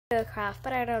A craft,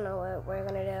 but I don't know what we're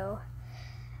gonna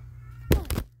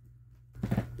do.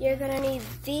 You're gonna need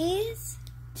these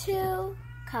two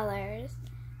colors,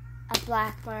 a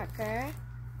black marker,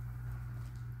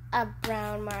 a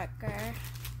brown marker,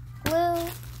 glue,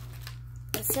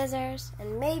 the scissors,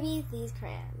 and maybe these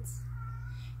crayons.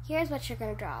 Here's what you're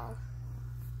gonna draw.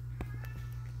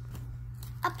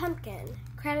 A pumpkin.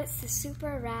 Credits to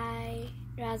Super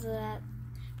Razalette,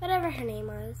 whatever her name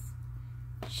was.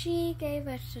 She gave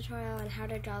a tutorial on how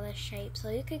to draw this shape, so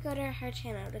you could go to her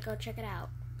channel to go check it out.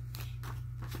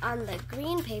 On the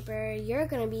green paper, you're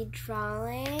going to be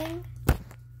drawing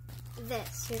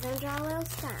this. You're going to draw a little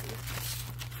stem.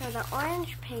 For the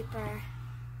orange paper,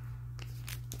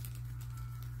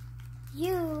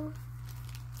 you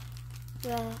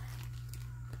will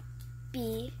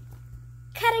be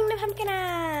cutting the pumpkin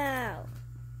out.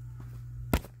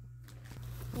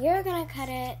 You're gonna cut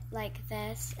it like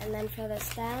this, and then for the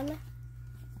stem,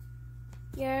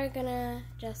 you're gonna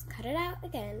just cut it out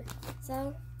again.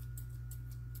 So,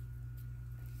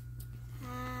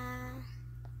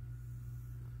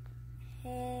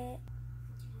 you're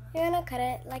gonna cut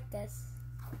it like this.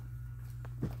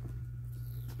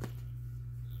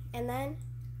 And then,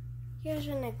 here's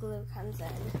when the glue comes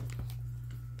in.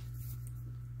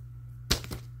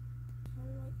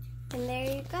 And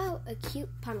there you go, a cute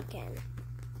pumpkin.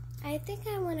 I think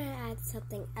I want to add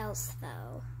something else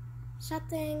though.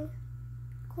 Something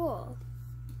cool.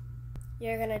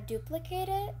 You're going to duplicate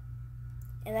it,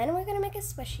 and then we're going to make a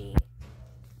squishy.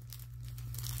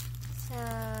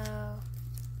 So,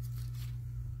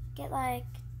 get like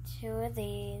 2 of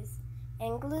these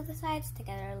and glue the sides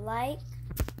together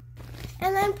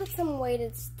and then put some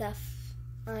weighted stuff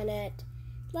on it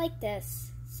like this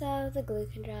so the glue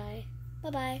can dry.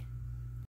 Bye-bye.